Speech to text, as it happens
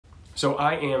So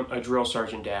I am a drill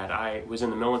sergeant dad. I was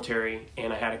in the military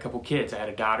and I had a couple kids. I had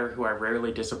a daughter who I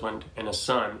rarely disciplined and a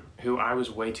son who I was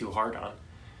way too hard on.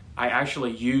 I actually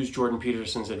used Jordan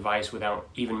Peterson's advice without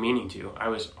even meaning to. I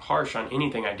was harsh on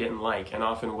anything I didn't like and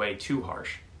often way too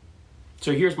harsh.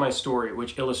 So here's my story,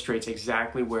 which illustrates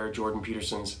exactly where Jordan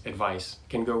Peterson's advice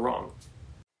can go wrong.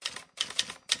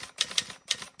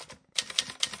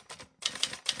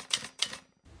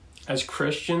 As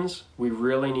Christians, we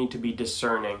really need to be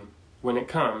discerning when it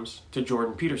comes to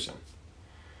Jordan Peterson.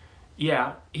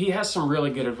 Yeah, he has some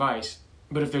really good advice,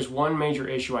 but if there's one major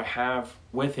issue I have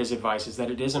with his advice is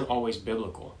that it isn't always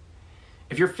biblical.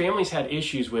 If your family's had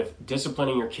issues with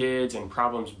disciplining your kids and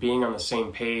problems being on the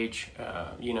same page,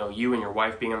 you and your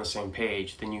wife being on the same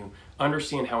page, then you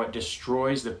understand how it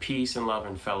destroys the peace and love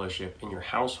and fellowship in your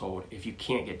household if you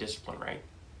can't get discipline right.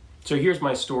 So here's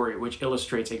my story, which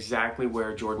illustrates exactly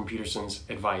where Jordan Peterson's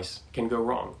advice can go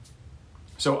wrong.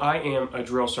 So I am a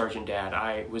drill sergeant dad.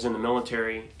 I was in the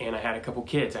military and I had a couple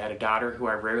kids. I had a daughter who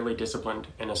I rarely disciplined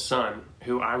and a son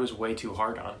who I was way too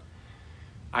hard on.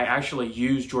 I actually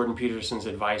used Jordan Peterson's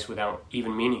advice without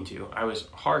even meaning to. I was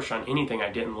harsh on anything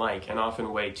I didn't like and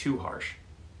often way too harsh.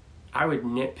 I would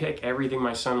nitpick everything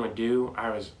my son would do. I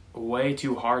was way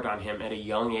too hard on him at a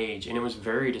young age and it was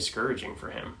very discouraging for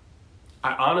him.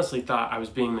 I honestly thought I was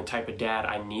being the type of dad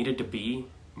I needed to be,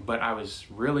 but I was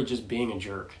really just being a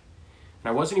jerk. And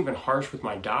I wasn't even harsh with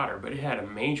my daughter, but it had a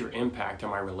major impact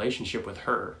on my relationship with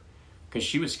her because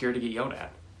she was scared to get yelled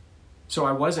at. So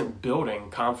I wasn't building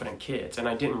confident kids, and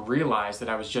I didn't realize that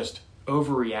I was just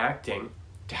overreacting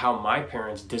to how my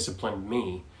parents disciplined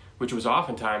me, which was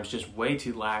oftentimes just way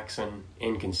too lax and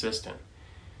inconsistent.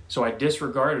 So I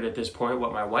disregarded at this point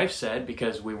what my wife said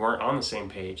because we weren't on the same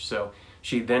page. So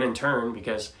she then in turn,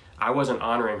 because I wasn't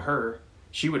honoring her,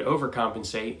 she would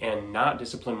overcompensate and not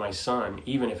discipline my son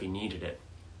even if he needed it.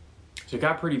 So it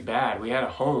got pretty bad. We had a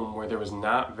home where there was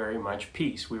not very much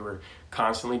peace. We were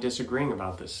constantly disagreeing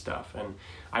about this stuff. And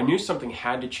I knew something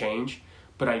had to change,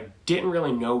 but I didn't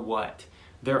really know what.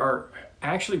 There are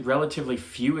actually relatively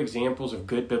few examples of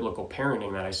good biblical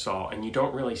parenting that I saw, and you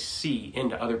don't really see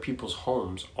into other people's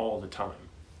homes all the time.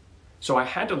 So I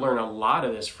had to learn a lot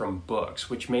of this from books,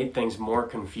 which made things more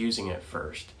confusing at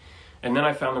first. And then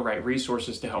I found the right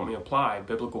resources to help me apply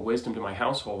biblical wisdom to my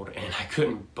household, and I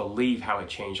couldn't believe how it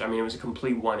changed. I mean, it was a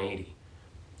complete 180.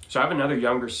 So I have another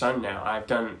younger son now I've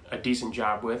done a decent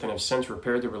job with and have since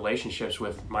repaired the relationships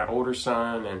with my older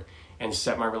son and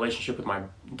set my relationship with my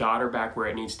daughter back where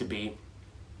it needs to be.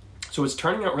 So it's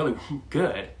turning out really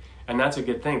good, and that's a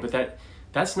good thing, but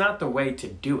that's not the way to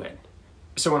do it.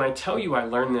 So when I tell you I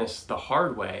learned this the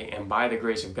hard way and by the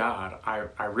grace of God,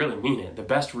 I really mean it. The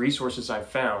best resources I've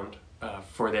found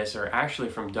for this are actually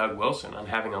from Doug Wilson on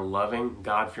having a loving,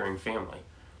 God-fearing family.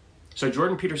 So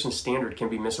Jordan Peterson's standard can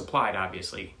be misapplied,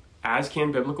 obviously, as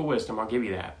can biblical wisdom, I'll give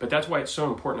you that. But that's why it's so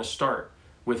important to start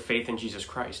with faith in Jesus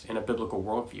Christ and a biblical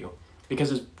worldview.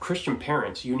 Because as Christian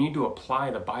parents, you need to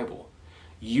apply the Bible.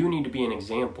 You need to be an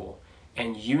example,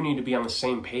 and you need to be on the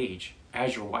same page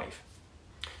as your wife.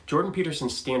 Jordan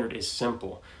Peterson's standard is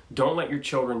simple. Don't let your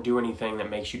children do anything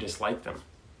that makes you dislike them.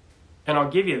 And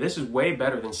I'll give you, this is way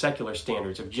better than secular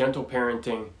standards of gentle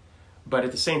parenting, but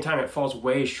at the same time, it falls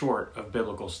way short of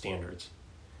biblical standards.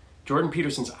 Jordan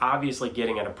Peterson's obviously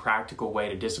getting at a practical way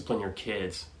to discipline your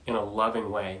kids in a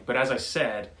loving way, but as I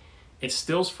said, it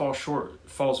still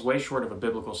falls way short of a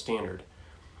biblical standard.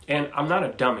 And I'm not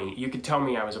a dummy. You could tell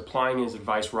me I was applying his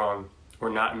advice wrong or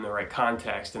not in the right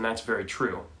context, and that's very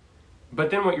true.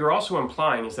 But then what you're also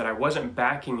implying is that I wasn't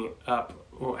backing up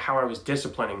how I was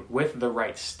disciplining with the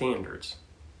right standards.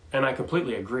 And I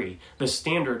completely agree. The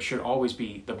standard should always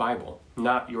be the Bible,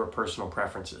 not your personal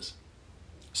preferences.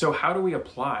 So how do we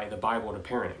apply the Bible to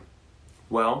parenting?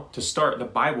 Well, to start, the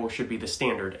Bible should be the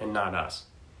standard and not us.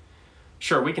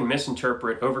 Sure, we can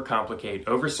misinterpret, overcomplicate,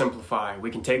 oversimplify. We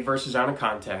can take verses out of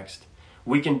context.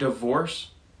 We can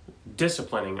divorce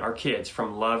disciplining our kids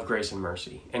from love, grace, and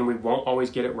mercy. And we won't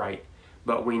always get it right,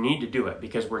 but we need to do it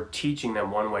because we're teaching them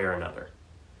one way or another.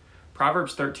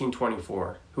 Proverbs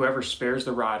 13:24, whoever spares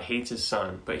the rod hates his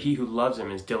son, but he who loves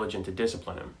him is diligent to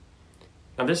discipline him.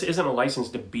 Now this isn't a license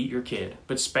to beat your kid,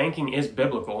 but spanking is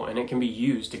biblical and it can be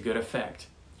used to good effect.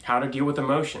 How to deal with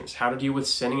emotions, how to deal with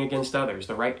sinning against others,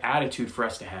 the right attitude for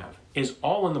us to have, is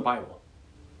all in the Bible.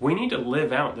 We need to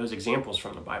live out those examples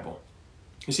from the Bible.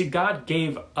 You see, God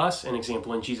gave us an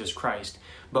example in Jesus Christ,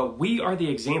 but we are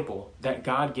the example that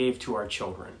God gave to our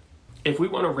children. If we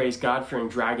want to raise God-fearing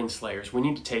dragon slayers, we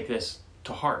need to take this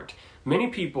to heart. Many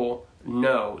people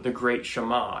know the great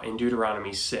Shema in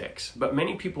Deuteronomy 6, but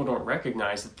many people don't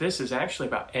recognize that this is actually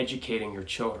about educating your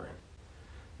children.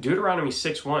 Deuteronomy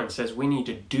 6:1 says we need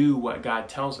to do what God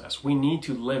tells us. We need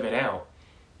to live it out.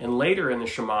 And later in the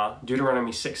Shema,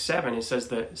 Deuteronomy 6:7, it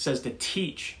says to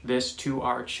teach this to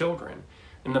our children.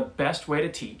 And the best way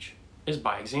to teach is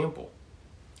by example.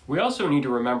 We also need to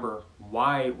remember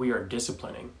why we are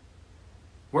disciplining.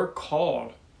 We're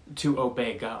called to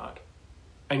obey God.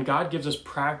 And God gives us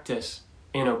practice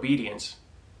in obedience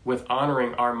with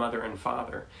honoring our mother and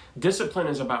father. Discipline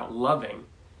is about loving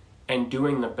and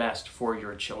doing the best for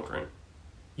your children.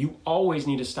 You always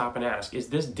need to stop and ask, is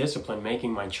this discipline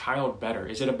making my child better?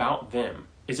 Is it about them?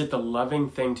 Is it the loving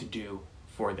thing to do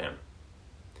for them?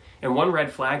 And one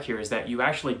red flag here is that you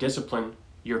actually discipline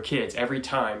your kids every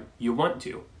time you want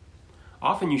to.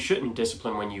 Often you shouldn't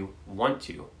discipline when you want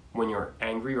to, when you're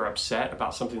angry or upset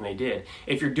about something they did.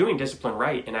 If you're doing discipline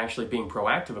right and actually being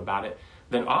proactive about it,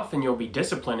 then often you'll be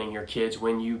disciplining your kids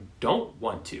when you don't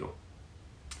want to.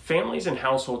 Families and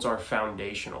households are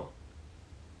foundational.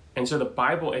 And so the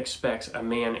Bible expects a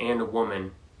man and a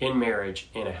woman in marriage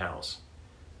in a house.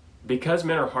 Because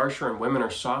men are harsher and women are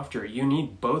softer, you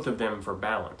need both of them for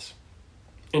balance.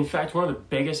 In fact, one of the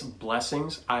biggest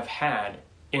blessings I've had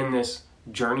in this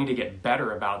journey to get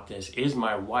better about this is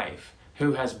my wife,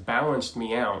 who has balanced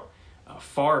me out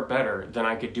far better than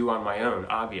I could do on my own,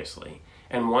 obviously.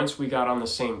 And once we got on the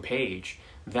same page,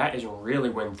 that is really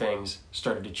when things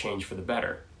started to change for the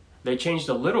better. They changed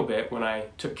a little bit when I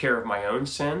took care of my own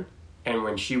sin and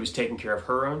when she was taking care of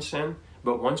her own sin.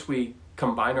 But once we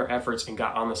combined our efforts and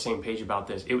got on the same page about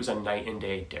this, it was a night and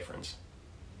day difference.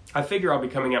 I figure I'll be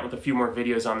coming out with a few more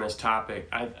videos on this topic.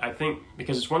 I think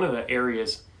because it's one of the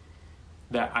areas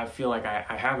that I feel like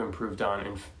I have improved on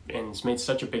and it's made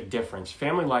such a big difference.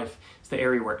 Family life is the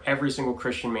area where every single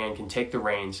Christian man can take the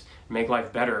reins, make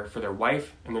life better for their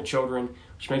wife and their children,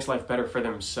 which makes life better for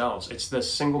themselves. It's the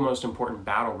single most important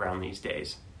battleground these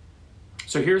days.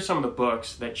 So here's some of the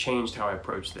books that changed how I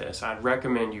approach this. I'd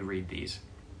recommend you read these.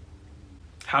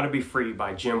 How to Be Free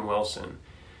by Jim Wilson.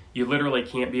 You literally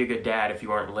can't be a good dad if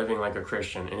you aren't living like a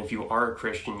Christian. And if you are a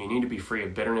Christian, you need to be free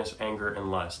of bitterness, anger,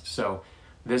 and lust. So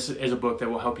this is a book that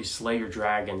will help you slay your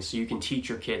dragons so you can teach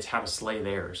your kids how to slay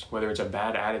theirs, whether it's a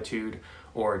bad attitude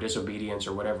or disobedience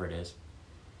or whatever it is.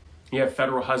 You have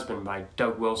Federal Husband by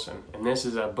Doug Wilson, and this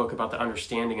is a book about the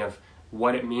understanding of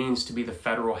what it means to be the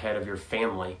federal head of your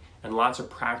family and lots of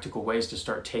practical ways to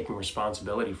start taking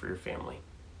responsibility for your family.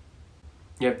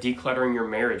 You have Decluttering Your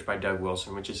Marriage by Doug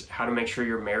Wilson, which is how to make sure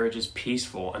your marriage is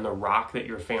peaceful and the rock that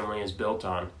your family is built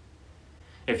on.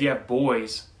 If you have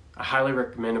boys, I highly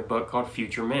recommend a book called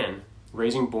Future Men.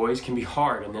 Raising boys can be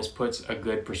hard, and this puts a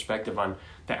good perspective on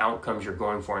the outcomes you're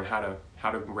going for and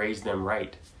how to raise them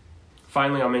right.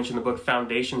 Finally, I'll mention the book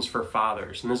Foundations for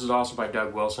Fathers, and this is also by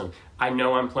Doug Wilson. I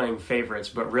know I'm playing favorites,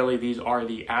 but really these are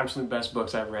the absolute best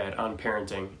books I've read on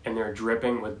parenting, and they're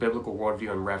dripping with biblical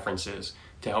worldview and references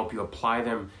to help you apply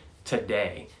them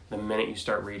today, the minute you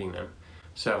start reading them.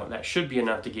 So that should be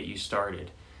enough to get you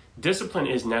started. Discipline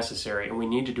is necessary, and we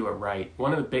need to do it right.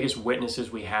 One of the biggest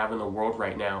witnesses we have in the world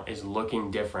right now is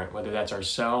looking different, whether that's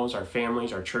ourselves, our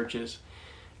families, our churches.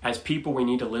 As people, we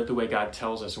need to live the way God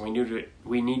tells us, and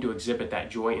we need to exhibit that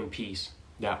joy and peace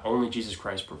that only Jesus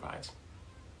Christ provides.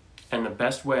 And the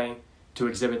best way to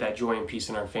exhibit that joy and peace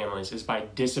in our families is by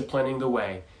disciplining the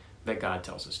way that God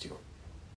tells us to.